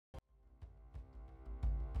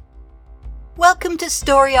Welcome to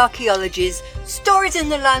Story Archaeology's Stories in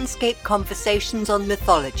the Landscape Conversations on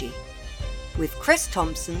Mythology with Chris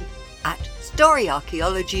Thompson at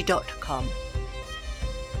storyarchaeology.com.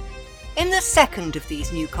 In the second of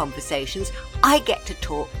these new conversations, I get to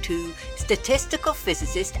talk to statistical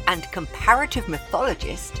physicist and comparative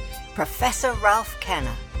mythologist, Professor Ralph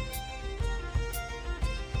Kenner.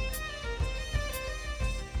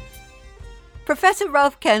 Professor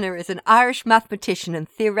Ralph Kenner is an Irish mathematician and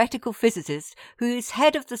theoretical physicist who is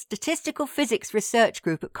head of the Statistical Physics Research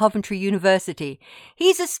Group at Coventry University.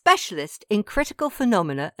 He's a specialist in critical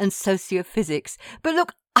phenomena and sociophysics. But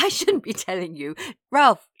look, I shouldn't be telling you.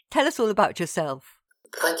 Ralph, tell us all about yourself.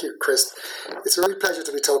 Thank you, Chris. It's a real pleasure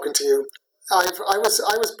to be talking to you. I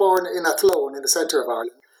was born in Athlone in the centre of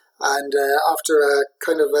Ireland, and after a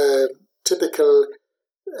kind of a typical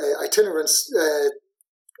itinerance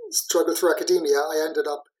struggle through academia, I ended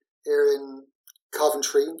up here in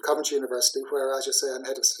Coventry University, where, as you say, I'm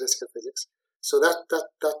head of statistical physics. So that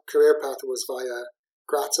career path was via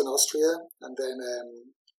Graz in Austria, and then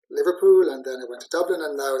Liverpool, and then I went to Dublin,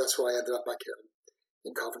 and now that's where I ended up back here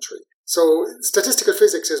in Coventry. So statistical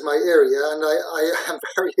physics is my area, and I am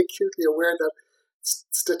very acutely aware that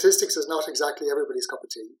statistics is not exactly everybody's cup of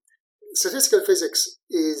tea. Statistical physics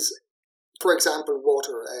is, for example,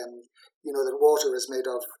 water. You know that water is made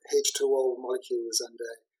of H2O molecules,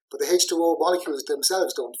 but the H2O molecules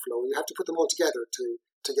themselves don't flow. You have to put them all together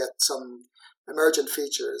to get some emergent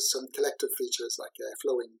features, some collective features like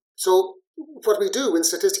flowing. So what we do in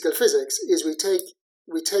statistical physics is we take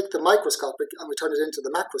the microscopic and we turn it into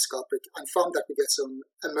the macroscopic, and from that we get some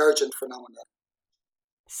emergent phenomena.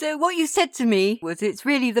 So what you said to me was it's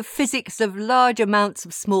really the physics of large amounts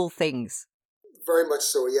of small things. Very much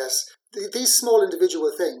so, yes. These small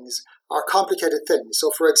individual things are complicated things.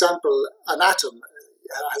 So, for example, an atom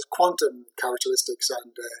has quantum characteristics,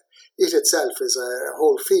 and it itself is a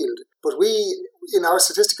whole field. But we, in our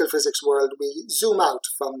statistical physics world, we zoom out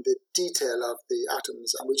from the detail of the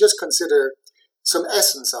atoms, and we just consider some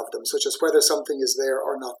essence of them, such as whether something is there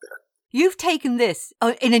or not there. You've taken this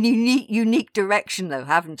in a unique direction, though,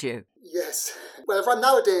 haven't you? Yes. Well, from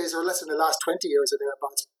nowadays, or less in the last 20 years or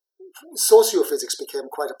thereabouts, sociophysics became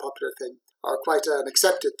quite a popular thing, or quite an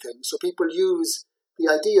accepted thing. So people use the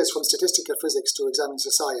ideas from statistical physics to examine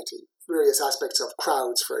society, various aspects of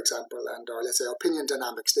crowds, for example, or let's say opinion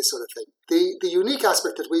dynamics, this sort of thing. The unique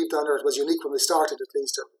aspect that we've done, or it was unique when we started at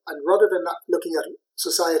least, and rather than looking at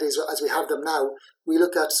societies as we have them now, we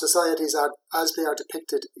look at societies as they are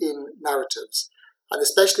depicted in narratives, and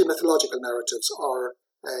especially mythological narratives, or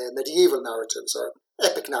medieval narratives, or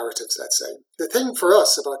epic narratives, let's say. The thing for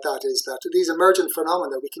us about that is that these emergent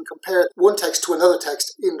phenomena, we can compare one text to another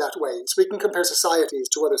text in that way. So we can compare societies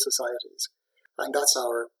to other societies. And that's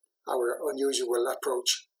our unusual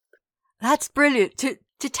approach. That's brilliant. To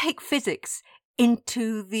take physics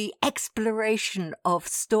into the exploration of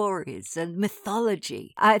stories and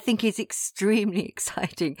mythology, I think is extremely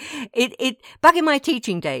exciting. Back in my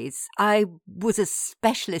teaching days, I was a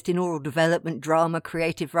specialist in oral development, drama,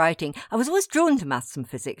 creative writing. I was always drawn to maths and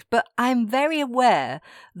physics, but I'm very aware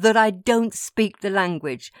that I don't speak the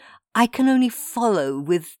language. I can only follow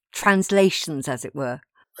with translations, as it were.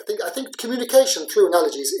 I think communication through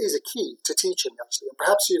analogies is a key to teaching, actually. And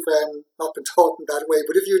perhaps you've not been taught in that way,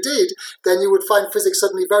 but if you did, then you would find physics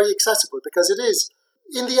suddenly very accessible, because it is,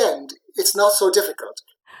 in the end, it's not so difficult.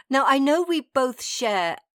 Now, I know we both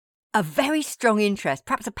share a very strong interest,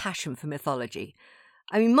 perhaps a passion for mythology.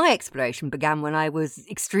 I mean, my exploration began when I was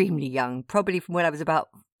extremely young, probably from when I was about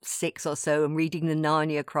 6 or so, and reading the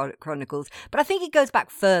Narnia Chronicles, but I think it goes back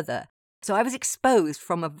further. So I was exposed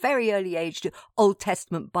from a very early age to Old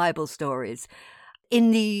Testament Bible stories,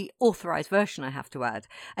 in the authorised version, I have to add.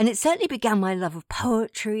 And it certainly began my love of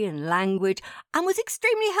poetry and language, and was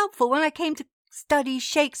extremely helpful when I came to study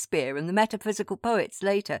Shakespeare and the metaphysical poets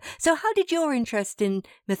later. So how did your interest in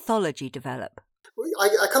mythology develop?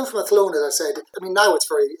 I come from Athlone, as I said. I mean, now it's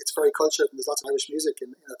very cultured, and there's lots of Irish music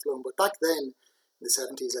in Athlone, but back then, in the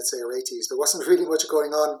 70s, let's say, or 80s, there wasn't really much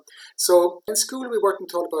going on. So in school, we weren't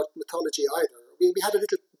taught about mythology either. We had a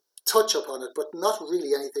little touch upon it, but not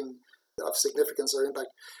really anything of significance or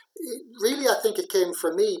impact. Really, I think it came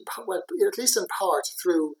for me, well, at least in part,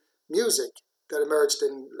 through music that emerged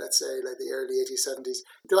in, let's say, like the early 80s, 70s.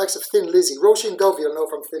 The likes of Thin Lizzy. Róisín Dubh, you'll know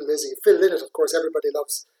from Thin Lizzy. Phil Lynott, of course, everybody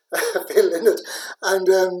loves Phil Lynott. And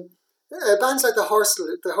bands like the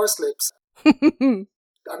Horselips.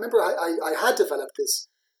 I remember I had developed this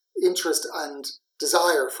interest and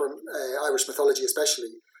desire for Irish mythology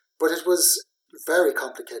especially, but it was very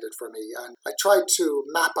complicated for me, and I tried to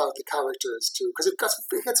map out the characters too, because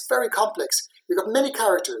it gets very complex You've got many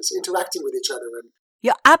characters interacting with each other. And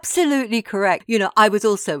you're absolutely correct. I was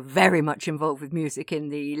also very much involved with music in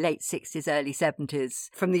the late 60s, early 70s,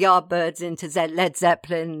 from the Yardbirds into Led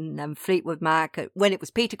Zeppelin and Fleetwood Mac. When it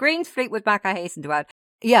was Peter Green's Fleetwood Mac, I hasten to add.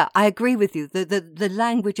 Yeah, I agree with you. The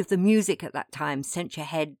language of the music at that time sent your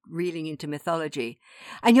head reeling into mythology.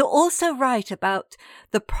 And you're also right about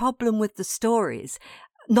the problem with the stories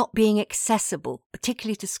not being accessible,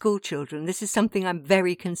 particularly to school children. This is something I'm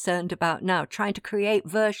very concerned about now, trying to create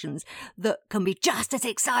versions that can be just as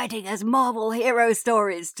exciting as Marvel hero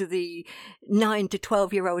stories to the 9 to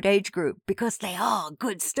 12-year-old age group, because they are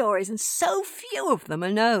good stories and so few of them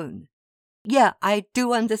are known. Yeah, I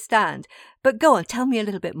do understand. But go on, tell me a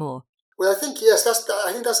little bit more. Well, I think, yes,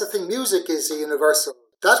 I think that's the thing. Music is universal.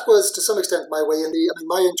 That was, to some extent, my way in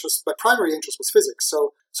my primary interest was physics.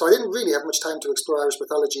 So I didn't really have much time to explore Irish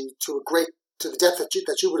mythology to the depth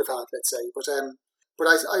that you would have had, let's say. But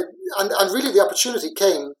really the opportunity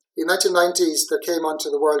came in 1990s. There came onto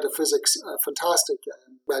the world of physics a fantastic,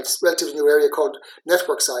 relatively new area called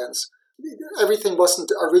network science. Everything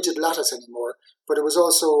wasn't a rigid lattice anymore, but it was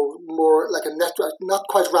also more like a network, not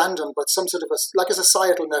quite random, but some sort of like a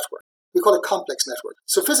societal network. We call it complex network.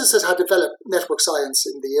 So physicists had developed network science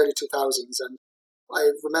in the early 2000s, and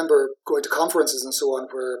I remember going to conferences and so on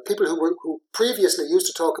where people who previously used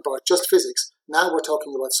to talk about just physics, now we're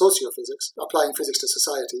talking about sociophysics, applying physics to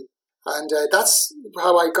society. And that's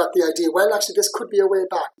how I got the idea, well, actually, this could be a way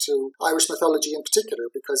back to Irish mythology in particular,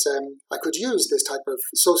 because I could use this type of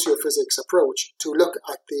sociophysics approach to look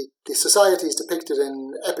at the societies depicted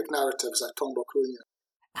in epic narratives like Tombo Cúailnge.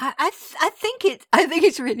 I think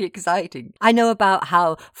it's really exciting. I know about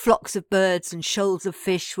how flocks of birds and shoals of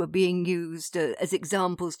fish were being used as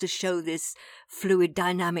examples to show this fluid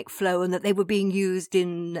dynamic flow, and that they were being used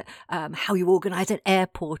in how you organize an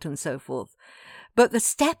airport and so forth. But the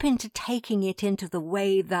step into taking it into the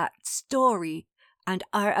way that story and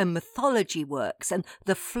our mythology works, and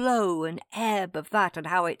the flow and ebb of that and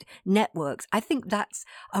how it networks, I think that's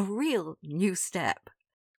a real new step.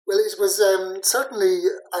 Well, it was certainly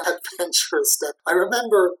an adventurous step. I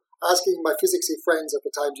remember asking my physicsy friends at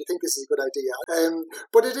the time, do you think this is a good idea?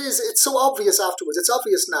 But it's so obvious afterwards. It's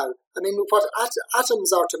obvious now. I mean, what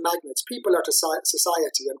atoms are to magnets, people are to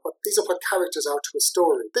society, and these are what characters are to a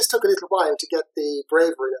story. This took a little while to get the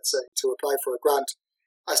bravery, let's say, to apply for a grant.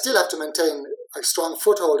 I still have to maintain a strong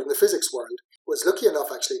foothold in the physics world. Was lucky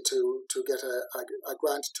enough, actually, to get a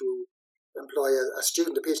grant to employ a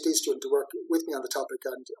PhD student, to work with me on the topic,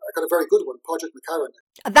 and I got a very good one, Padraig McCarron.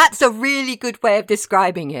 That's a really good way of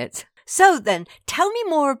describing it. So then, tell me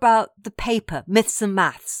more about the paper, Myths and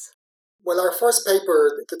Maths. Well, our first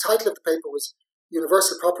paper, the title of the paper was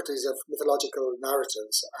Universal Properties of Mythological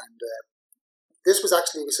Narratives, and this was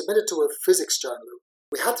actually, we submitted to a physics journal.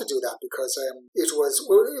 We had to do that because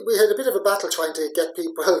we had a bit of a battle trying to get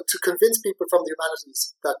people, to convince people from the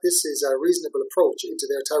humanities that this is a reasonable approach into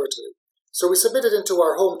their territory. So we submitted into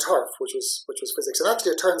our home turf, which was physics. And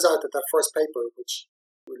actually it turns out that first paper, which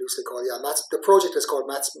we loosely call, maths, the project is called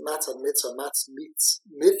Maths and Myths, or Maths Meets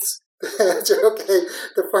Myths. Okay,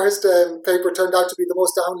 the first paper turned out to be the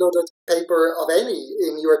most downloaded paper of any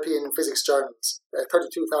in European physics journals,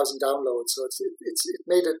 32,000 downloads. So it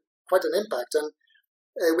made quite an impact. And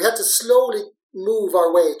we had to slowly move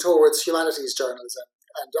our way towards humanities journals.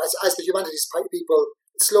 And as the humanities people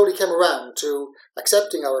slowly came around to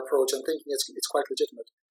accepting our approach and thinking it's quite legitimate.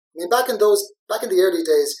 I mean, back in the early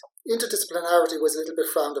days, interdisciplinarity was a little bit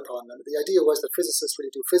frowned upon, and the idea was that physicists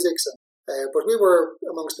really do physics, but we were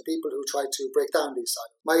amongst the people who tried to break down these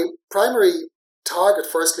silos. My primary target,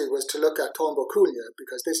 firstly, was to look at Tombo Cúailnge,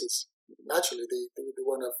 because this is naturally the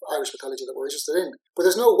one of Irish mythology that we're interested in. But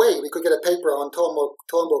there's no way we could get a paper on Tombo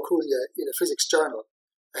Cúailnge in a physics journal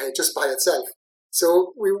just by itself.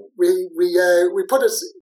 So we put it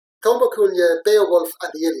Tombo Cúailnge, Beowulf,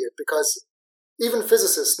 and the Iliad, because even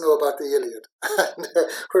physicists know about the Iliad.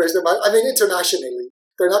 Whereas internationally,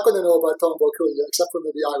 they're not going to know about Tombo Cúailnge except for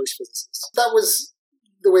maybe Irish physicists. That was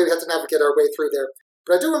the way we had to navigate our way through there.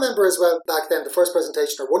 But I do remember as well back then, the first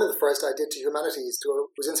presentation, or one of the first I did to humanities,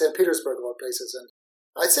 was in St. Petersburg of all places, and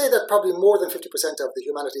I'd say that probably more than 50% of the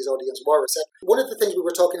humanities audience were receptive. One of the things we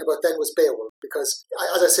were talking about then was Beowulf, because,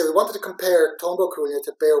 as I say, we wanted to compare Tombo Cúailnge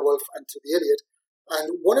to Beowulf and to the Iliad.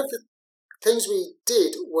 And one of the things we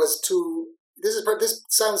did was this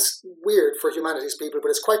sounds weird for humanities people,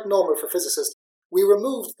 but it's quite normal for physicists. We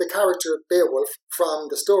removed the character Beowulf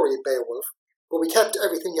from the story of Beowulf, but we kept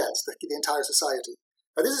everything else, the entire society.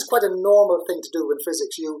 Now, this is quite a normal thing to do in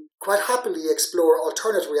physics. You quite happily explore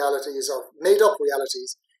alternate realities or made-up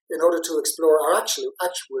realities in order to explore our actual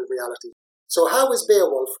reality. So how is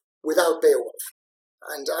Beowulf without Beowulf.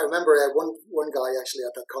 And I remember one guy actually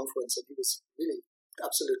at that conference, and he was really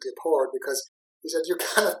absolutely appalled because he said, you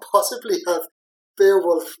cannot possibly have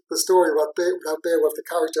Beowulf, the story, without Beowulf, the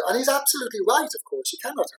character. And he's absolutely right, of course, you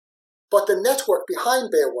cannot. But the network behind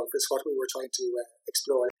Beowulf is what we were trying to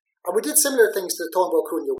explore. And we did similar things to Táin Bó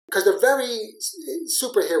Cúailnge, because they're very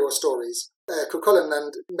superhero stories. Cuchulainn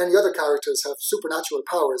and many other characters have supernatural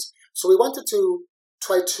powers. So we wanted to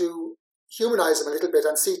try to humanize them a little bit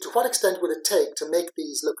and see to what extent would it take to make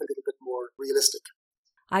these look a little bit more realistic.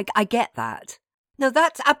 I get that. No,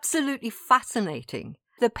 that's absolutely fascinating.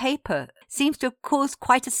 The paper seems to have caused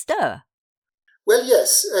quite a stir. Well,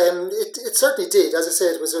 yes, it certainly did. As I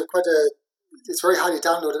said, it was it's very highly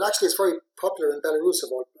downloaded. Actually, it's very popular in Belarus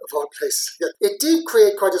of all places. Yeah. It did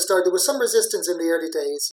create quite a stir. There was some resistance in the early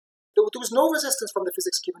days. There was no resistance from the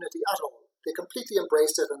physics community at all. They completely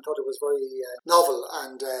embraced it and thought it was very novel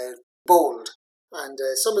and bold. And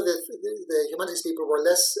some of the humanities people were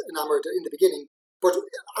less enamored in the beginning. But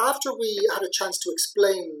after we had a chance to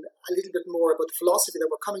explain a little bit more about the philosophy that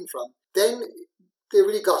we're coming from, then they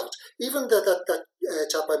really got it. Even that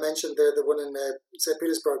chap I mentioned there, the one in St.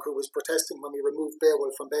 Petersburg who was protesting when we removed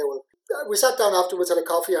Beowulf from Beowulf, we sat down afterwards at a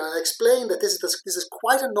coffee and I explained that this is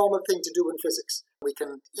quite a normal thing to do in physics. We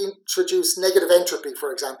can introduce negative entropy,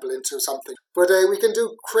 for example, into something. But we can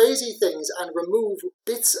do crazy things and remove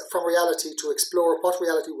bits from reality to explore what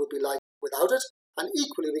reality would be like without it. And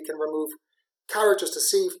equally, we can remove characters to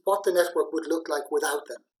see what the network would look like without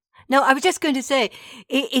them. No, I was just going to say,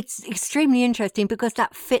 it's extremely interesting because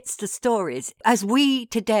that fits the stories. As we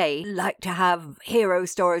today like to have hero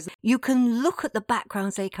stories, you can look at the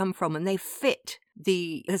backgrounds they come from and they fit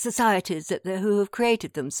the societies who have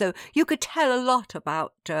created them. So you could tell a lot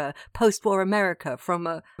about post-war America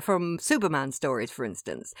from Superman stories, for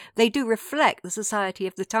instance. They do reflect the society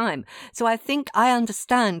of the time. So I think I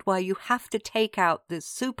understand why you have to take out the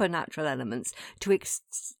supernatural elements to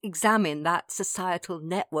examine that societal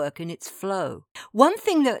network in its flow. One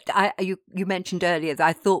thing that you mentioned earlier that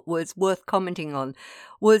I thought was worth commenting on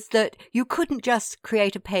was that you couldn't just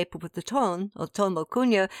create a paper with the Táin Bó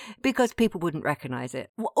Cúailnge because people wouldn't recognise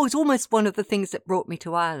it. It was almost one of the things that brought me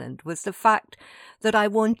to Ireland was the fact that I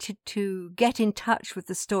wanted to get in touch with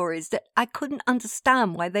the stories that I couldn't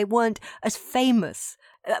understand why they weren't as famous.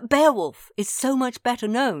 Beowulf is so much better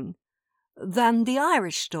known than the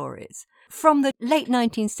Irish stories. From the late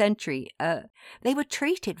 19th century, they were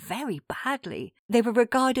treated very badly. They were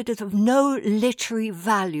regarded as of no literary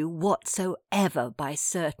value whatsoever by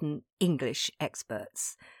certain English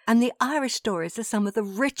experts. And the Irish stories are some of the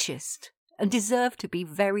richest and deserve to be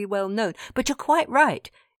very well known. But you're quite right.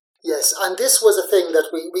 Yes, and this was a thing that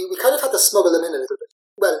we kind of had to smuggle them in a little bit.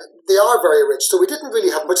 Well, they are very rich, so we didn't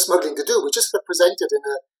really have much smuggling to do. We just presented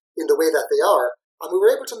in the way that they are. And we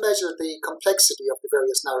were able to measure the complexity of the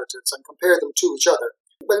various narratives and compare them to each other.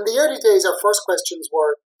 Well, in the early days, our first questions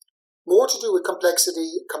were more to do with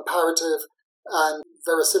complexity, comparative, and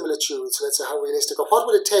verisimilitude. So let's say how realistic, or what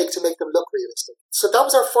would it take to make them look realistic? So that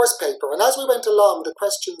was our first paper. And as we went along, the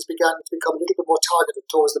questions began to become a little bit more targeted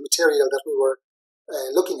towards the material that we were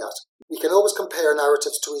looking at. We can always compare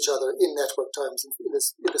narratives to each other in network terms, in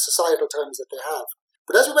the societal terms that they have.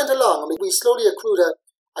 But as we went along, we slowly accrued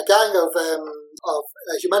a gang of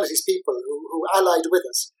humanities people who allied with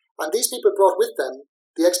us. And these people brought with them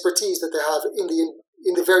the expertise that they have in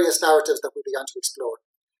the various narratives that we began to explore.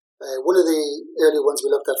 One of the early ones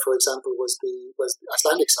we looked at, for example, was the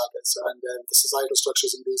Icelandic sagas and the societal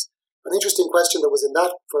structures in these. An interesting question that was in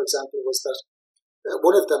that, for example, was that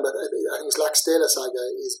one of them, I think it was Laxdæla saga,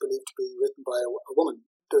 is believed to be written by a woman.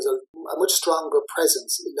 There's a much stronger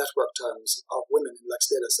presence in network terms of women in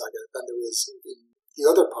Laxdæla saga than there is in the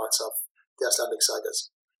other parts of the Icelandic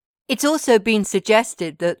sagas. It's also been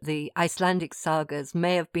suggested that the Icelandic sagas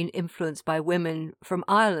may have been influenced by women from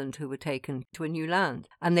Ireland who were taken to a new land,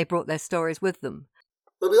 and they brought their stories with them.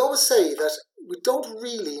 Well, we always say that we don't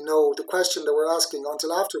really know the question that we're asking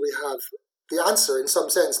until after we have the answer, in some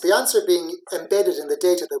sense. The answer being embedded in the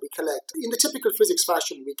data that we collect. In the typical physics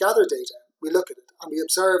fashion, we gather data, we look at it, and we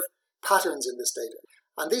observe patterns in this data.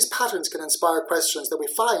 And these patterns can inspire questions that we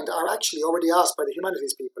find are actually already asked by the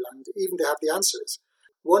humanities people, and even they have the answers.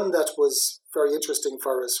 One that was very interesting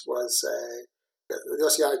for us was the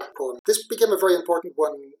Ossianic poem. This became a very important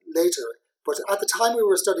one later, but at the time we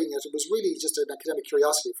were studying it, it was really just an academic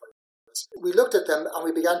curiosity for us. We looked at them and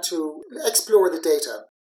we began to explore the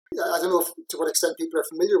data. I don't know to what extent people are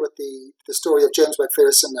familiar with the story of James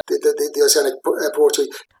Macpherson, the Ossianic poetry.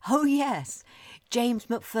 Oh, yes. James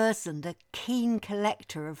Macpherson, the keen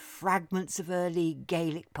collector of fragments of early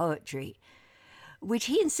Gaelic poetry. which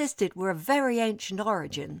he insisted were of very ancient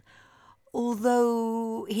origin,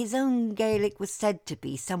 although his own Gaelic was said to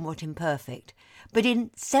be somewhat imperfect. But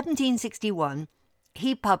in 1761,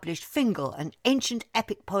 he published Fingal, an ancient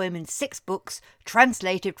epic poem in 6 books,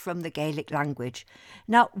 translated from the Gaelic language.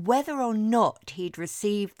 Now, whether or not he'd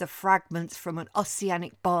received the fragments from an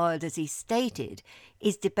Ossianic bard, as he stated,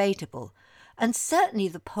 is debatable, and certainly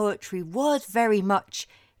the poetry was very much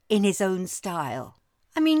in his own style.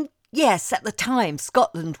 I mean, yes, at the time,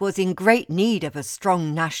 Scotland was in great need of a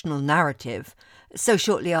strong national narrative, so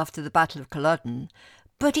shortly after the Battle of Culloden,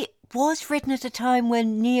 but it was written at a time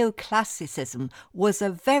when neoclassicism was a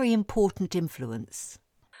very important influence,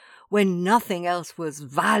 when nothing else was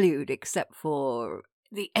valued except for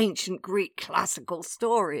the ancient Greek classical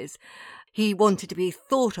stories. He wanted to be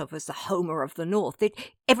thought of as the Homer of the North.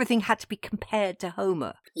 Everything had to be compared to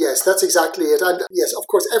Homer. Yes, that's exactly it. And yes, of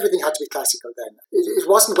course, everything had to be classical then. It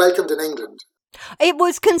wasn't welcomed in England. It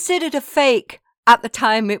was considered a fake at the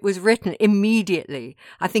time it was written immediately.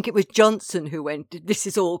 I think it was Johnson who went, "This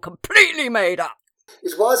is all completely made up."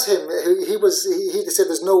 It was him. He said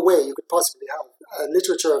there's no way you could possibly have a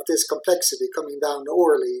literature of this complexity coming down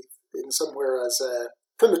orally in somewhere as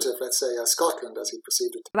primitive, let's say, as Scotland, as he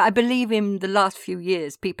perceived it. I believe in the last few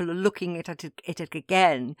years, people are looking at it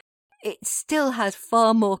again. It still has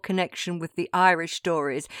far more connection with the Irish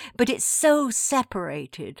stories, but it's so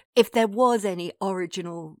separated. If there was any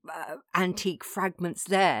original antique fragments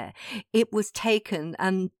there, it was taken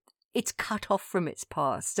and it's cut off from its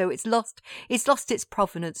past. So it's lost its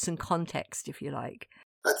provenance and context, if you like.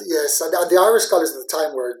 Yes, and the Irish scholars at the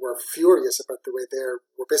time were furious about the way they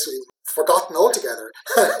were basically forgotten altogether.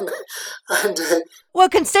 Well,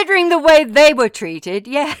 considering the way they were treated,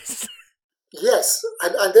 yes. Yes,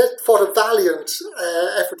 and they fought a valiant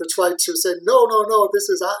effort to try to say, no, this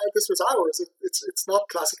was ours. It's not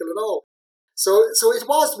classical at all. So it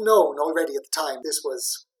was known already at the time. This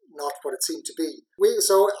was not what it seemed to be.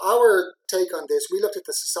 So our take on this, we looked at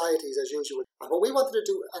the societies as usual, and what we wanted to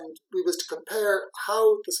do, was to compare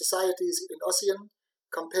how the societies in Ossian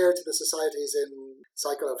compared to the societies in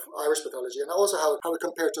Cycle of Irish Mythology, and also how it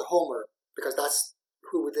compared to Homer, because that's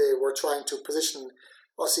who they were trying to position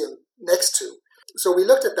Ossian next to. So we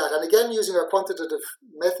looked at that, and again, using our quantitative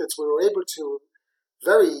methods, we were able to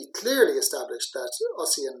very clearly establish that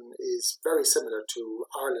Ossian is very similar to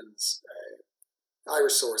Ireland's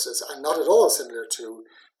Irish sources, and not at all similar to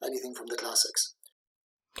anything from the classics.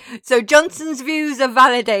 So Johnson's views are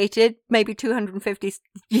validated, maybe 250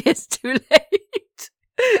 years too late.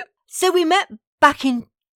 So we met back in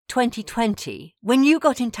 2020 when you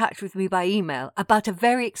got in touch with me by email about a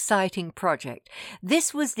very exciting project.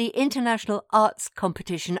 This was the international arts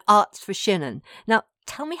competition, Arts for Shannon. Now,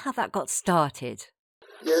 tell me how that got started.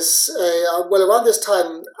 Yes, well, around this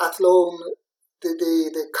time, Athlone,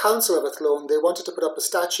 the council of Athlone, they wanted to put up a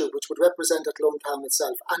statue which would represent Athlone town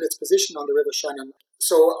itself and its position on the River Shannon.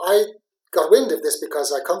 So I got wind of this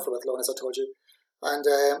because I come from Athlone, as I told you, and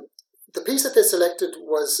the piece that they selected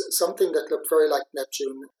was something that looked very like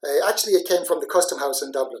Neptune. Actually, it came from the Custom House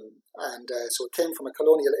in Dublin, and so it came from a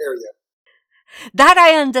colonial area. That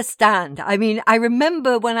I understand. I mean, I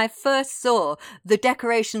remember when I first saw the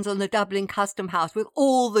decorations on the Dublin Custom House with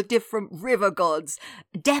all the different river gods,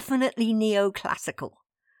 definitely neoclassical.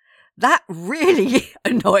 That really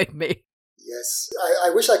annoyed me. Yes, I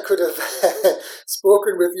wish I could have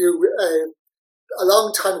spoken with you a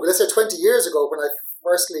long time ago, let's say 20 years ago, when I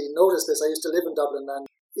firstly noticed this. I used to live in Dublin, and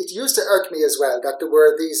it used to irk me as well that there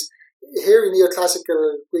were these hairy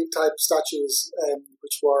neoclassical Greek-type statues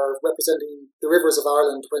which were representing the rivers of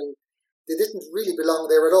Ireland when they didn't really belong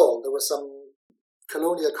there at all. There were some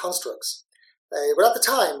colonial constructs. But at the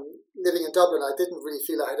time, living in Dublin, I didn't really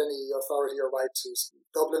feel I had any authority or right to.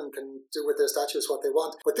 Dublin can do with their statues what they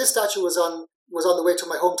want. But this statue was on the way to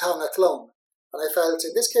my hometown, Athlone. And I felt,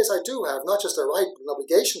 in this case, I do have not just a right, but an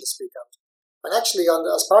obligation to speak out. And actually,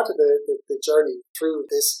 as part of the journey through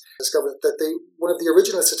this, I discovered that one of the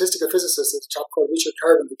original statistical physicists, a chap called Richard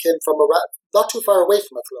Kerwin, who came from not too far away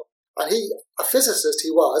from Athlone. And a physicist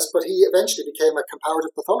he was, but he eventually became a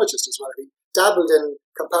comparative pathologist as well. He dabbled in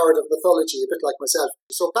comparative mythology, a bit like myself.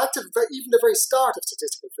 So back to even the very start of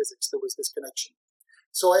statistical physics, there was this connection.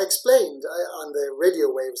 So I explained on the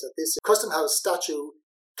radio waves that this Custom House statue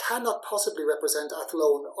cannot possibly represent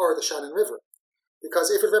Athlone or the Shannon River.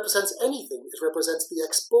 Because if it represents anything, it represents the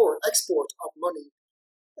export of money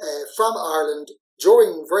from Ireland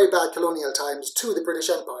during very bad colonial times to the British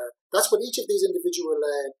Empire. That's what each of these individual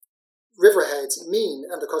riverheads mean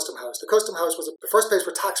in the Custom House. The Custom House was the first place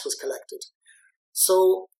where tax was collected.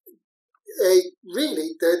 So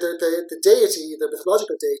really, the deity, the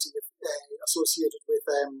mythological deity associated with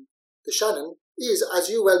the Shannon is, as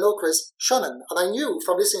you well know, Chris, Shannon. And I knew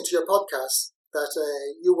from listening to your podcast that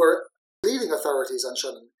you were leading authorities on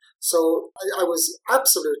Shannon. So I was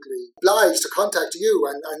absolutely obliged to contact you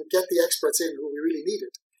and get the experts in who we really needed.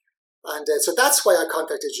 And so that's why I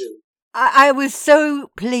contacted you. I was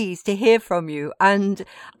so pleased to hear from you, and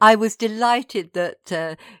I was delighted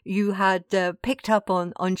that you had picked up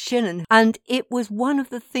on Shannon. And it was one of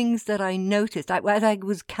the things that I noticed. As I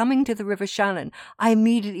was coming to the River Shannon, I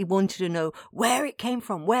immediately wanted to know where it came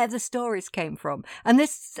from, where the stories came from. And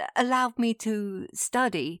this allowed me to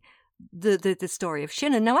study the story of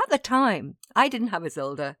Shannon. Now, at the time, I didn't have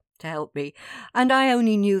Isolde to help me, and I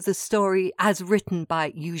only knew the story as written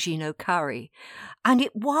by Eugene O'Curry. And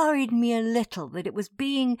it worried me a little that it was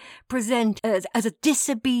being presented as a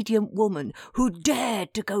disobedient woman who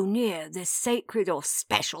dared to go near this sacred or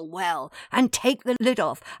special well and take the lid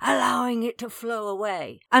off, allowing it to flow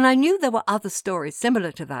away. And I knew there were other stories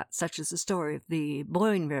similar to that, such as the story of the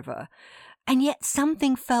Boyne River, and yet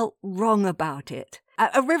something felt wrong about it.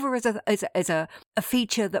 A river is a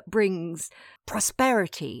feature that brings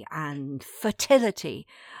prosperity and fertility,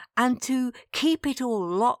 and to keep it all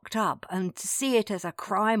locked up and to see it as a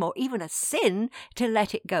crime or even a sin to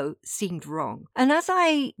let it go seemed wrong. And as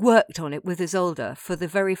I worked on it with Isolde for the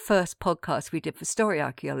very first podcast we did for Story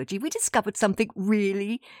Archaeology, we discovered something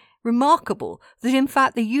really remarkable, that in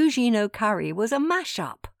fact the Eugene O'Curry was a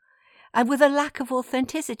mashup. And with a lack of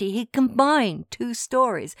authenticity, he combined two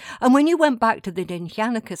stories. And when you went back to the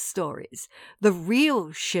Dinhyannicus stories, the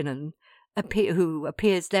real Shannon, who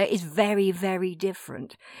appears there, is very, very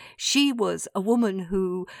different. She was a woman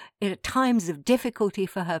who, in times of difficulty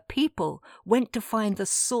for her people, went to find the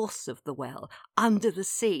source of the well under the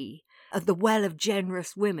sea, of the well of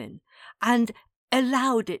generous women, and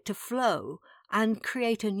allowed it to flow and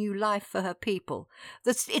create a new life for her people.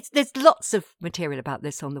 There's lots of material about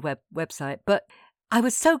this on the website, but I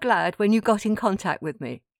was so glad when you got in contact with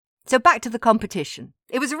me. So back to the competition.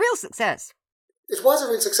 It was a real success. It was a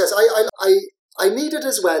real success. I needed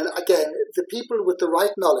as well, again, the people with the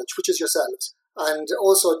right knowledge, which is yourselves, and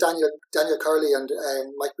also Daniel Curley and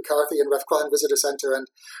Mike McCarthy and Rathcroghan Visitor Centre. And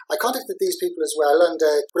I contacted these people as well. And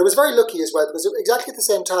but I was very lucky as well, because exactly at the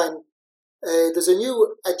same time, there's a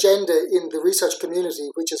new agenda in the research community,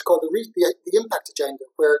 which is called the Impact Agenda,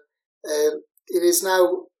 where it is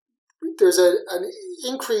now, there's an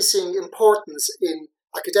increasing importance in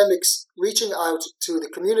academics reaching out to the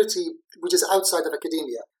community which is outside of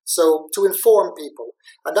academia, so to inform people.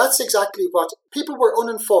 And that's exactly what people were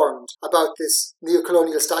uninformed about, this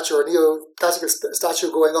neo-colonial statue or neoclassical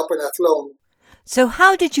statue going up in Athlone. So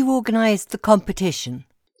how did you organise the competition?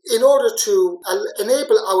 In order to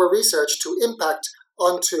enable our research to impact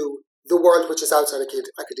onto the world which is outside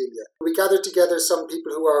academia. We gathered together some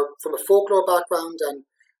people who are from a folklore background and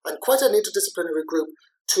quite an interdisciplinary group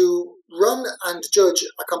to run and judge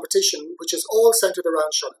a competition which is all centred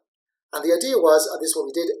around Shannon. And the idea was, and this is what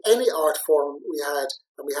we did, any art form we had,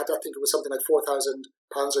 and we had, I think it was something like £4,000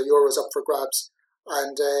 or euros up for grabs.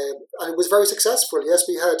 And it was very successful. Yes,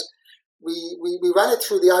 we ran it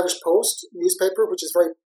through the Irish Post newspaper, which is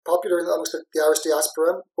very popular amongst the Irish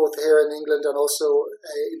diaspora, both here in England and also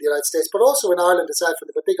in the United States, but also in Ireland itself, and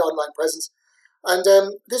they have a big online presence. And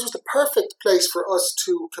this was the perfect place for us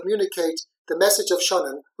to communicate the message of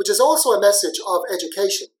Shannon, which is also a message of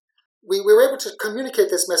education. We were able to communicate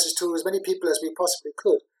this message to as many people as we possibly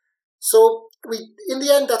could. So in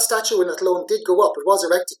the end, that statue in Athlone did go up. It was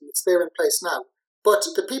erected and it's there in place now. But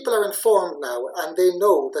the people are informed now, and they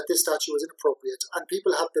know that this statue is inappropriate, and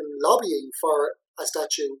people have been lobbying for a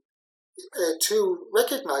statue to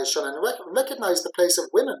recognise Shannon, recognise the place of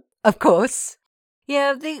women. Of course.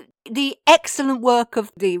 Yeah, the excellent work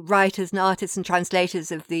of the writers and artists and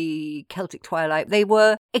translators of the Celtic Twilight, they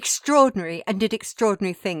were extraordinary and did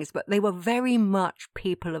extraordinary things, but they were very much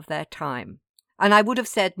people of their time. And I would have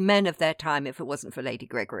said men of their time if it wasn't for Lady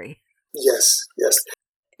Gregory. Yes.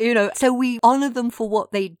 So we honour them for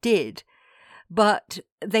what they did, but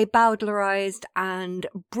they bowdlerised and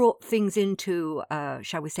brought things into,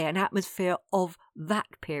 shall we say, an atmosphere of that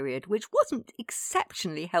period, which wasn't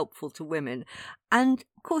exceptionally helpful to women. And,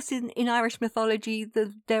 of course, in Irish mythology,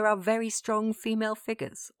 there are very strong female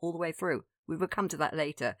figures all the way through. We will come to that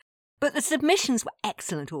later. But the submissions were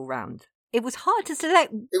excellent all round. It was hard to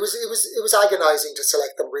select. It was agonising to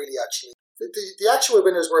select them, really, actually. The actual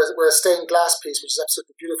winners were a stained glass piece, which is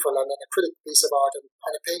absolutely beautiful, and an acrylic piece of art, and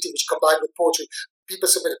a painting which combined with poetry. People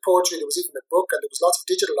submitted poetry, there was even a book, and there was lots of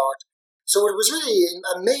digital art. So it was really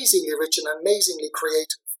amazingly rich and amazingly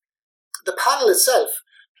creative. The panel itself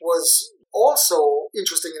was also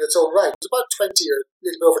interesting in its own right. It was about 20 or a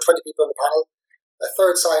little bit over 20 people on the panel, a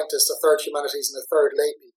third scientist, a third humanities, and a third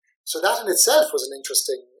layman. So that in itself was an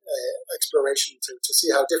interesting exploration to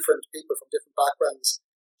see how different people from different backgrounds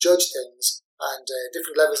judge things, and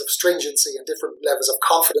different levels of stringency and different levels of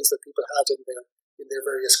confidence that people had in their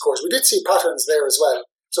various scores. We did see patterns there as well.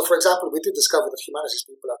 So, for example, we did discover that humanities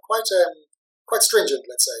people are quite stringent,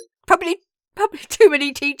 let's say. Probably too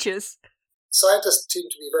many teachers. Scientists seem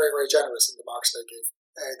to be very, very generous in the marks they give.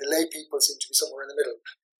 The lay people seem to be somewhere in the middle.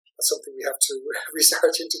 That's something we have to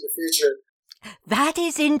research into the future. That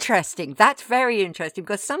is interesting. That's very interesting,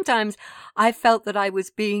 because sometimes I felt that I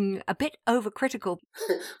was being a bit overcritical.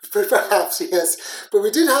 Perhaps, yes. But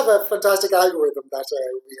we did have a fantastic algorithm that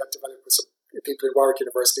we had developed with some people in Warwick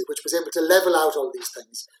University, which was able to level out all these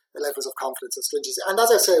things, the levels of confidence and stringency. And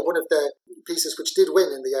as I say, one of the pieces which did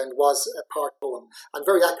win in the end was a part poem, and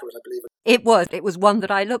very accurate, I believe. It was one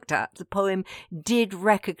that I looked at. The poem did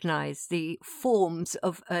recognise the forms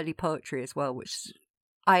of early poetry as well, which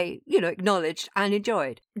I, acknowledged and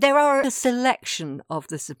enjoyed. There are a selection of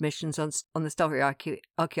the submissions on the Story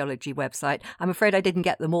Archaeology website. I'm afraid I didn't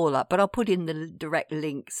get them all up, but I'll put in the direct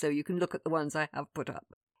link so you can look at the ones I have put up.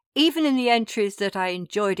 Even in the entries that I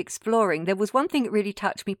enjoyed exploring, there was one thing that really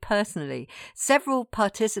touched me personally. Several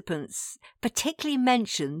participants particularly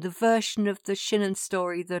mentioned the version of the Shinnon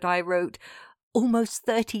story that I wrote almost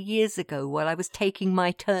 30 years ago while I was taking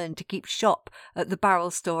my turn to keep shop at the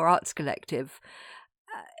Barrel Store Arts Collective.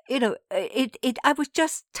 I was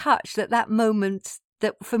just touched that moment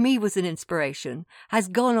that for me was an inspiration has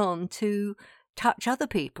gone on to touch other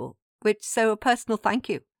people, so a personal thank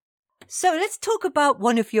you. So let's talk about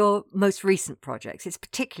one of your most recent projects. It's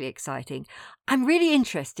particularly exciting. I'm really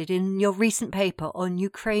interested in your recent paper on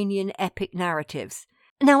Ukrainian epic narratives.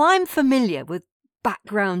 Now, I'm familiar with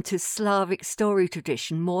background to Slavic story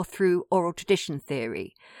tradition more through oral tradition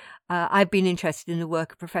theory. I've been interested in the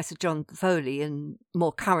work of Professor John Foley and,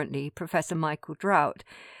 more currently, Professor Michael Drought.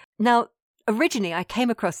 Now, originally, I came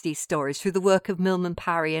across these stories through the work of Milman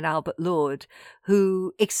Parry and Albert Lord,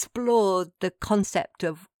 who explored the concept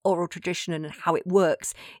of oral tradition and how it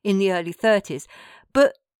works in the early 30s.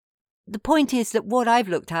 But the point is that what I've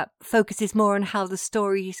looked at focuses more on how the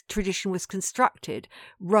story tradition was constructed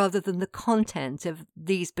rather than the content of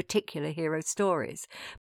these particular hero stories.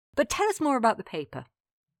 But tell us more about the paper.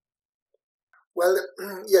 Well,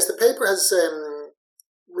 yes, the paper has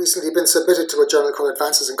recently been submitted to a journal called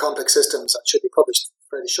Advances in Complex Systems and should be published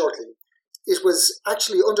fairly shortly. It was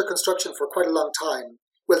actually under construction for quite a long time.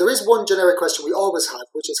 Well, there is one generic question we always have,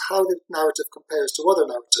 which is how the narrative compares to other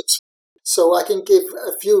narratives. So I can give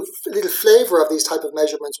a little flavour of these type of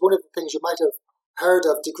measurements. One of the things you might have heard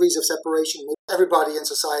of, degrees of separation. Everybody in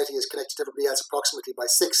society is connected to everybody else approximately by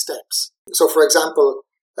 6 steps. So, for example,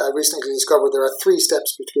 recently discovered there are 3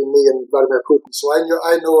 steps between me and Vladimir Putin. So I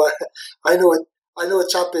know a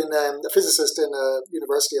chap a physicist in a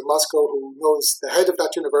university in Moscow who knows the head of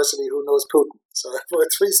that university who knows Putin. So we're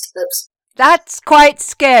 3 steps. That's quite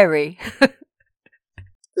scary.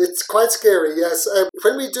 It's quite scary, yes.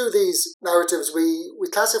 When we do these narratives, we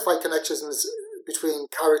classify connections between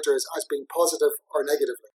characters as being positive or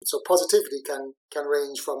negative. So positivity can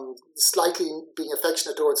range from slightly being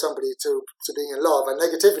affectionate towards somebody to being in love, and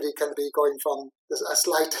negativity can be going from a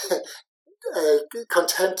slight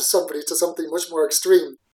contempt to somebody to something much more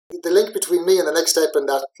extreme. The link between me and the next step and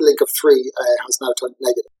that link of 3 has now turned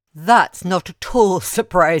negative. That's not at all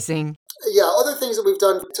surprising. Yeah, other things that we've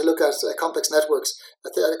done to look at complex networks,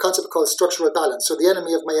 a concept called structural balance. So the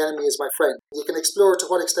enemy of my enemy is my friend. You can explore to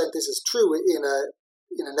what extent this is true in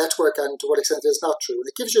a network and to what extent it is not true. And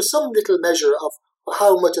it gives you some little measure of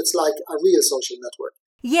how much it's like a real social network.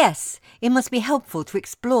 Yes, it must be helpful to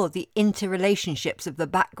explore the interrelationships of the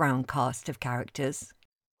background cast of characters.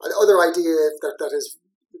 Another idea that is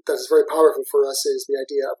very powerful for us is the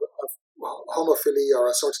idea of homophilia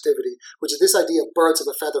or assortativity, which is this idea of birds of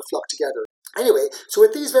a feather flock together. Anyway, so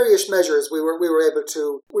with these various measures, we were able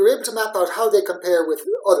to map out how they compare with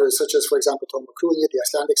others, such as, for example, Tomokunia, the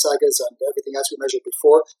Icelandic sagas, and everything else we measured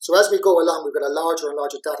before. So as we go along, we've got a larger and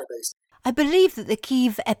larger database. I believe that the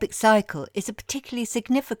Kiev epic cycle is a particularly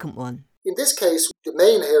significant one. In this case, the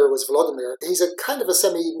main hero was Volodymyr. He's a kind of a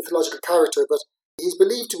semi-mythological character, but he's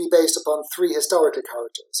believed to be based upon 3 historical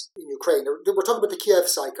characters in Ukraine. We're talking about the Kiev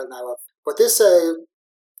cycle now, but this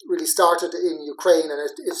really started in Ukraine, and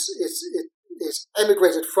it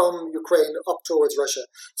emigrated from Ukraine up towards Russia.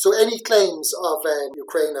 So any claims of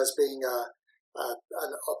Ukraine as being a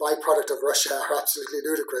byproduct of Russia are absolutely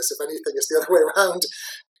ludicrous. If anything, it's the other way around.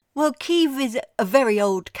 Well, Kyiv is a very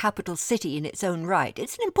old capital city in its own right.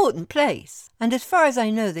 It's an important place. And as far as I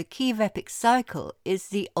know, the Kyiv epic cycle is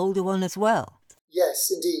the older one as well.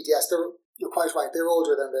 Yes, indeed. Yes, you're quite right. They're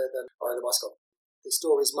older than the Moscow. The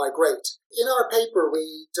stories migrate. In our paper,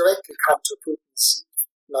 we directly counter Putin's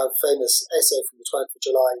now famous essay from the 12th of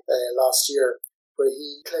July last year, where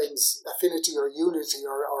he claims affinity or unity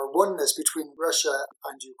or oneness between Russia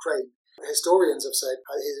and Ukraine. Historians have said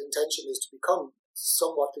his intention is to become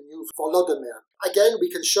somewhat the new Volodymyr. Again,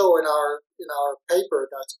 we can show in our paper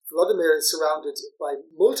that Volodymyr is surrounded by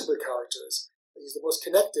multiple characters. He's the most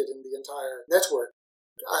connected in the entire network.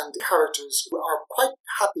 And characters who are quite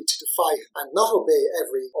happy to defy him and not obey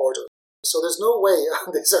every order. So there's no way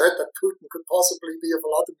on this earth that Putin could possibly be a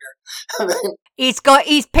Volodymyr. I mean,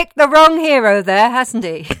 he's picked the wrong hero there, hasn't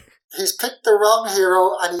he? He's picked the wrong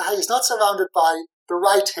hero, and he's not surrounded by the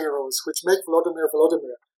right heroes, which make Volodymyr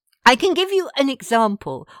Volodymyr. I can give you an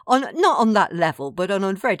example, not on that level, but on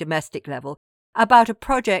a very domestic level, about a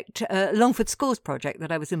project, Longford Schools project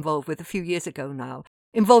that I was involved with a few years ago now,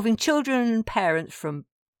 involving children and parents from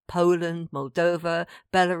Poland, Moldova,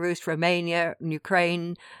 Belarus, Romania,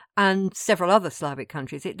 Ukraine, and several other Slavic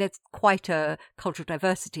countries. There's quite a cultural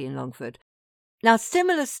diversity in Longford. Now,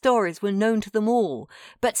 similar stories were known to them all,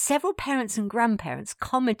 but several parents and grandparents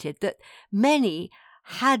commented that many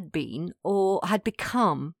had been or had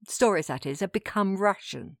become, stories that is, had become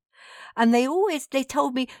Russian. And they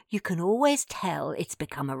told me, you can always tell it's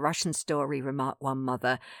become a Russian story, remarked one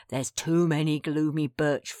mother. There's too many gloomy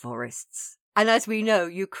birch forests. And as we know,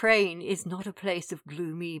 Ukraine is not a place of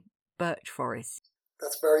gloomy birch forests.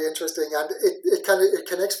 That's very interesting. And it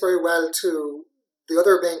connects very well to the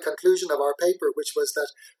other main conclusion of our paper, which was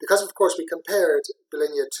that because, of course, we compared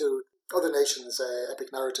Volhynia to other nations'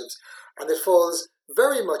 epic narratives, and it falls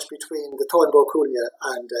very much between the Toimbo Kunia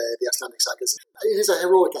and the Icelandic sagas. It is a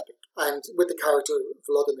heroic epic, and with the character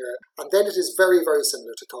Volodymyr, and then it is very, very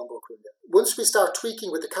similar to Toimbo Kunia. Once we start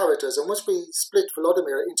tweaking with the characters, and once we split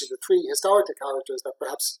Volodymyr into the three historical characters that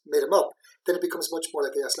perhaps made him up, then it becomes much more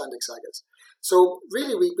like the Icelandic sagas. So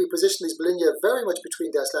really, we position these Volhynia very much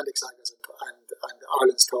between the Icelandic sagas and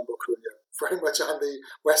Ireland's Toimbo Kunia, very much on the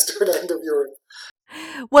western end of Europe.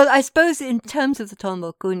 Well, I suppose in terms of the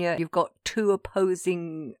Toimbo Kunia, you've got two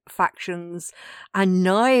opposing factions, and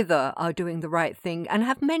neither are doing the right thing, and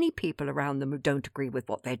have many people around them who don't agree with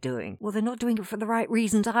what they're doing. Well, they're not doing it for the right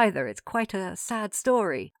reasons either. It's quite a sad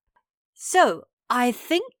story. So, I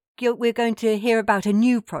think we're going to hear about a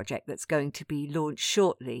new project that's going to be launched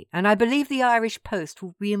shortly, and I believe the Irish Post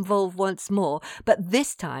will be involved once more, but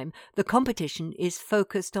this time the competition is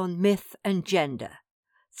focused on myth and gender.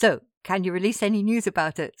 So, can you release any news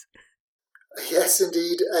about it? Yes,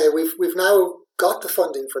 indeed. We've now got the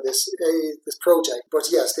funding for this project. But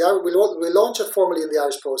yes, we'll launch it formally in the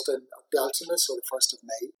Irish Post on Beltane, so the 1st of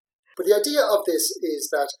May. But the idea of this is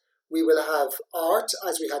that we will have art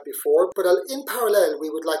as we had before, but in parallel we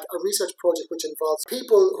would like a research project which involves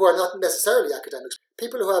people who are not necessarily academics,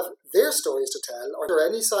 people who have their stories to tell, or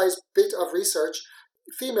any size bit of research,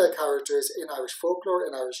 female characters in Irish folklore,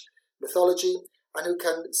 in Irish mythology, and who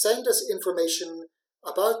can send us information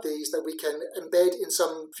about these that we can embed in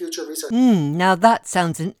some future research. Now that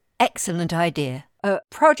sounds an excellent idea. A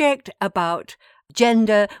project about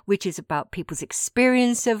gender, which is about people's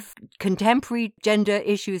experience of contemporary gender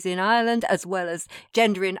issues in Ireland, as well as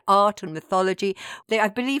gender in art and mythology. I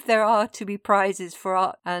believe there are to be prizes for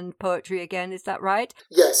art and poetry again, is that right?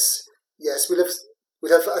 Yes. We'll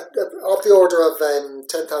have of the order of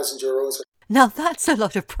 €10,000. Now that's a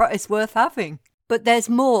lot of prize worth having. But there's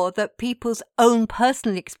more, that people's own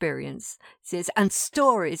personal experiences and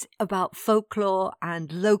stories about folklore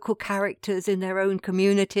and local characters in their own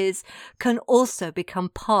communities can also become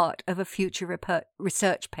part of a future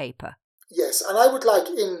research paper. Yes, and I would like,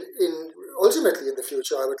 ultimately in the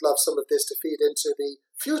future, I would love some of this to feed into the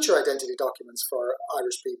future identity documents for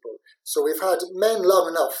Irish people. So we've had men long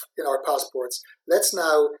enough in our passports. Let's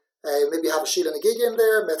now maybe have a Sheila Nagig in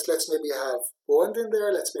there. Let's maybe have Bowen in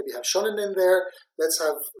there. Let's maybe have Shannon in there. Let's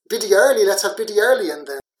have Biddy Early. Let's have Biddy Early in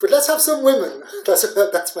there. But let's have some women.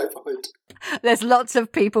 That's my point. There's lots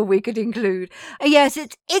of people we could include. Yes,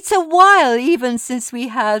 it's a while even since we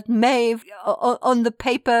had Maeve on the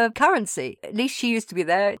paper currency. At least she used to be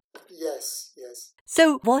there. Yes.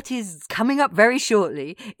 So what is coming up very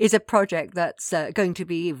shortly is a project that's going to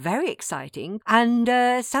be very exciting and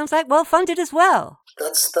sounds like well-funded as well.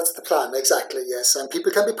 That's the plan, exactly, yes. And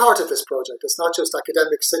people can be part of this project. It's not just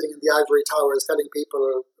academics sitting in the ivory towers telling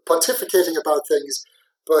people, pontificating about things,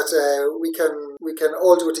 but we can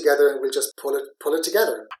all do it together, and we'll just pull it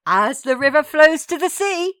together. As the river flows to the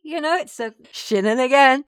sea, it's a Shannon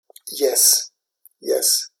again. Yes,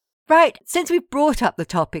 yes. Right, since we've brought up the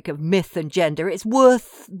topic of myth and gender, it's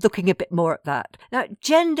worth looking a bit more at that. Now,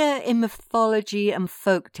 gender in mythology and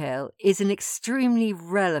folktale is an extremely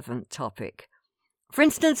relevant topic. For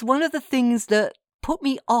instance, one of the things that put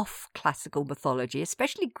me off classical mythology,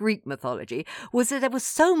 especially Greek mythology, was that there was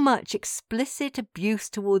so much explicit abuse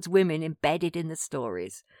towards women embedded in the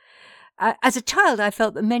stories. As a child, I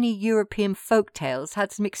felt that many European folk tales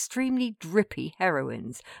had some extremely drippy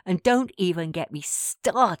heroines, and don't even get me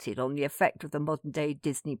started on the effect of the modern-day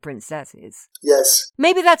Disney princesses. Yes.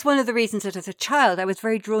 Maybe that's one of the reasons that as a child I was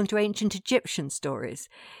very drawn to ancient Egyptian stories.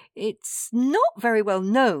 It's not very well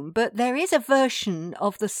known, but there is a version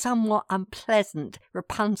of the somewhat unpleasant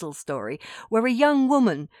Rapunzel story where a young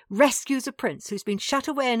woman rescues a prince who's been shut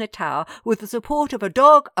away in a tower with the support of a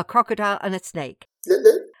dog, a crocodile, and a snake.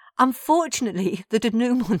 Unfortunately, the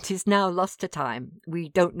denouement is now lost to time. We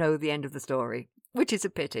don't know the end of the story, which is a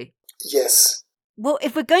pity. Yes. Well,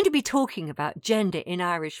 if we're going to be talking about gender in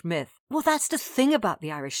Irish myth, well, that's the thing about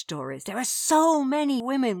the Irish stories. There are so many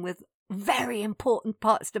women with very important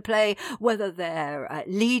parts to play, whether they're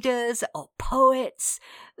leaders or poets.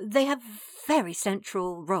 They have very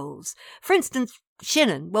central roles. For instance,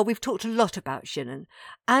 Shannon, well, we've talked a lot about Shannon,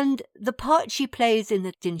 and the part she plays in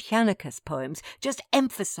the Dinlleanachus poems just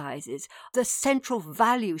emphasises the central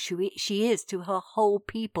value she is to her whole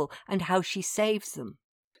people and how she saves them.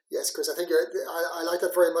 Yes, because I think I like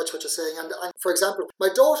that very much what you're saying. And for example, my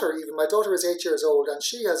daughter is 8 years old, and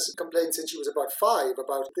she has complained since she was about 5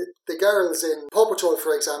 about the girls in Paw Patrol,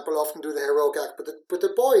 for example, often do the heroic act, but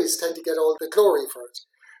the boys tend to get all the glory for it.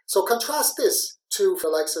 So contrast this to the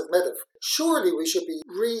likes of Medivh. Surely we should be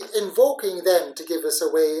re-invoking them to give us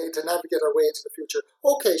a way, to navigate our way into the future.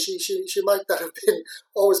 Okay, she might not have been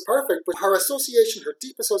always perfect, but her association, her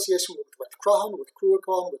deep association with Croghan, with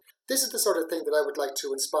Cruachan, this is the sort of thing that I would like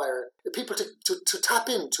to inspire people to tap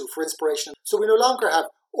into for inspiration. So we no longer have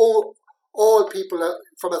all people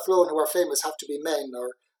from Athlone who are famous have to be men,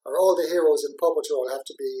 or all the heroes in Paw Patrol have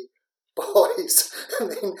to be boys. I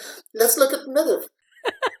mean, let's look at Medivh.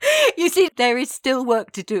 You see, there is still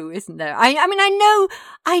work to do, isn't there? I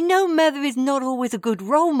know Medivh is not always a good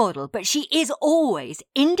role model, but she is always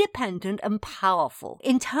independent and powerful.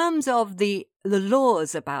 In terms of the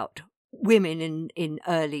laws about women in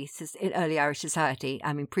early Irish society,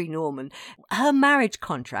 I mean pre-Norman, her marriage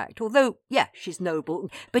contract, although, yeah, she's noble,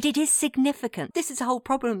 but it is significant. This is the whole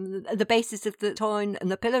problem, the basis of the Táin and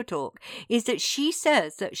the Pillow Talk, is that she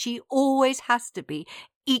says that she always has to be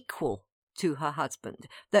equal to her husband,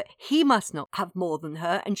 that he must not have more than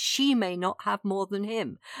her and she may not have more than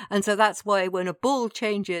him. And so that's why when a bull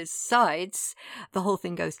changes sides, the whole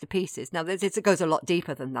thing goes to pieces. Now, it goes a lot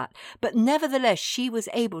deeper than that. But nevertheless, she was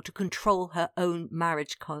able to control her own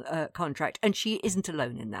marriage contract, and she isn't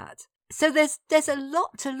alone in that. So there's a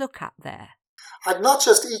lot to look at there. And not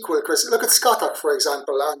just equal, Chris. Look at Scotach, for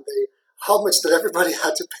example, and the homage that everybody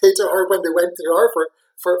had to pay to her when they went to her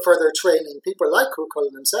for their training. People like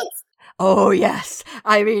Cuchulainn himself. Oh, yes.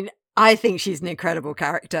 I mean, I think she's an incredible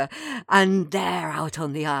character. And they're out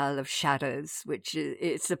on the Isle of Shadows, which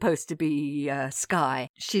is supposed to be Skye.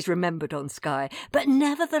 She's remembered on Skye. But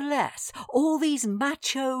nevertheless, all these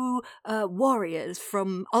macho warriors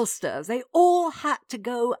from Ulster, they all had to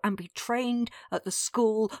go and be trained at the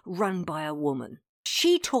school run by a woman.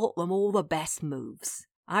 She taught them all the best moves.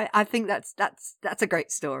 I think that's a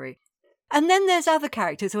great story. And then there's other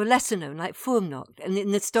characters who are lesser known, like Fuamnach, and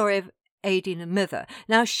in the story of Aideen and Mither.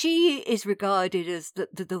 Now, she is regarded as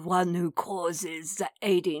the one who causes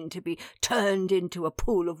Aideen to be turned into a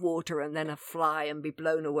pool of water and then a fly and be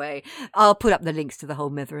blown away. I'll put up the links to the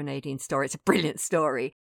whole Mither and Aideen story. It's a brilliant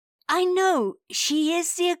story. I know she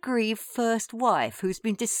is the aggrieved first wife who's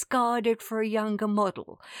been discarded for a younger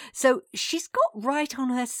model. So she's got right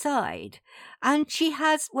on her side. And she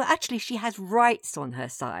has rights on her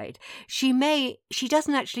side. She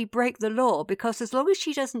doesn't actually break the law because as long as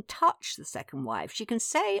she doesn't touch the second wife, she can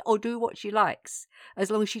say or do what she likes, as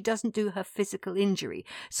long as she doesn't do her physical injury.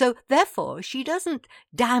 So therefore, she doesn't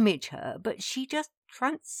damage her, but she just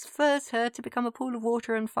transfers her to become a pool of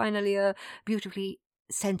water and finally a beautifully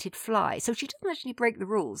scented fly. So she doesn't actually break the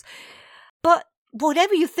rules. But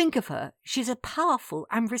whatever you think of her, she's a powerful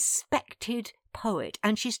and respected poet,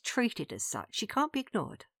 and she's treated as such. She can't be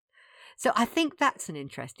ignored. So I think that's an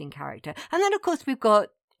interesting character. And then, of course, we've got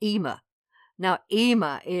Emer. Now,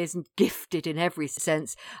 Emer is gifted in every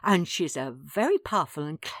sense, and she's a very powerful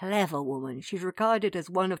and clever woman. She's regarded as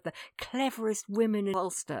one of the cleverest women in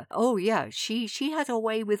Ulster. Oh, yeah, she has a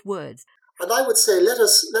way with words. And I would say, let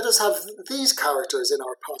us have these characters in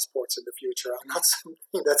our passports in the future, and not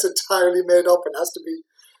something that's entirely made up and has to be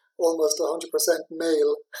almost 100%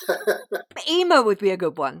 male. Emo would be a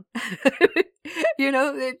good one.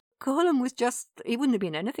 Cuchulainn was he wouldn't have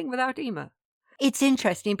been anything without Emo. It's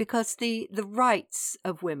interesting because the rights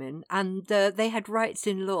of women, and they had rights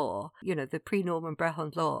in law, the pre-Norman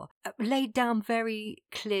Brehon law, laid down very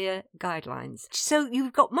clear guidelines. So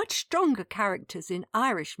you've got much stronger characters in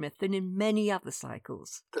Irish myth than in many other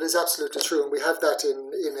cycles. That is absolutely true, and we have that in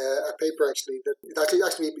a paper actually. That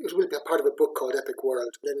actually it will be a part of a book called Epic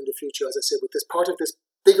World. Then in the future, as I said, with this part of this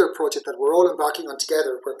bigger project that we're all embarking on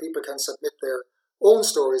together, where people can submit their own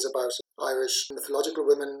stories about Irish mythological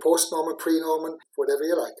women, post-Norman, pre-Norman, whatever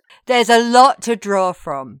you like. There's a lot to draw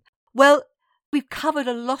from. Well, we've covered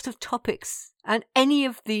a lot of topics, and any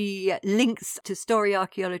of the links to Story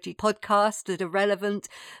Archaeology podcasts that are relevant,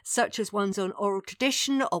 such as ones on oral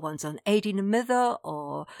tradition or ones on Éadí na Mither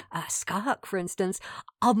or Scathach, for instance,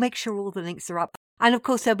 I'll make sure all the links are up. And of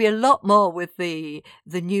course, there'll be a lot more with the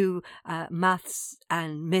new Maths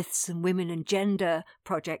and Myths and Women and Gender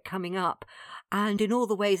project coming up. And in all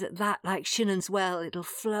the ways that, like Shannon's Well, it'll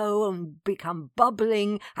flow and become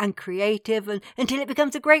bubbling and creative until it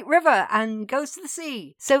becomes a great river and goes to the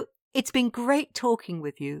sea. So it's been great talking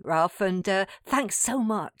with you, Ralph, and thanks so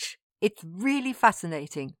much. It's really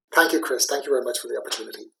fascinating. Thank you, Chris. Thank you very much for the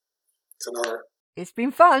opportunity. It's an honour. It's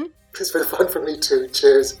been fun. It's been fun for me too.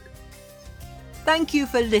 Cheers. Thank you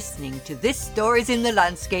for listening to this Stories in the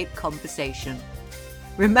Landscape conversation.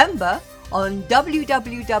 Remember, on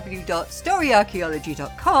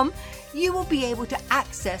www.storyarchaeology.com, you will be able to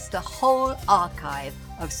access the whole archive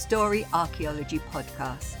of Story Archaeology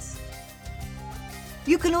podcasts.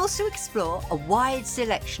 You can also explore a wide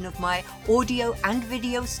selection of my audio and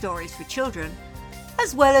video stories for children,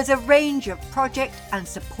 as well as a range of project and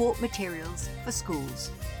support materials for schools.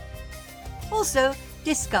 Also,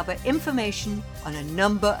 discover information on a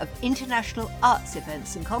number of international arts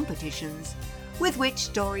events and competitions with which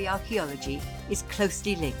Story Archaeology is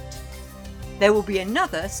closely linked. There will be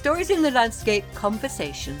another Stories in the Landscape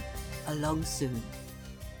conversation along soon.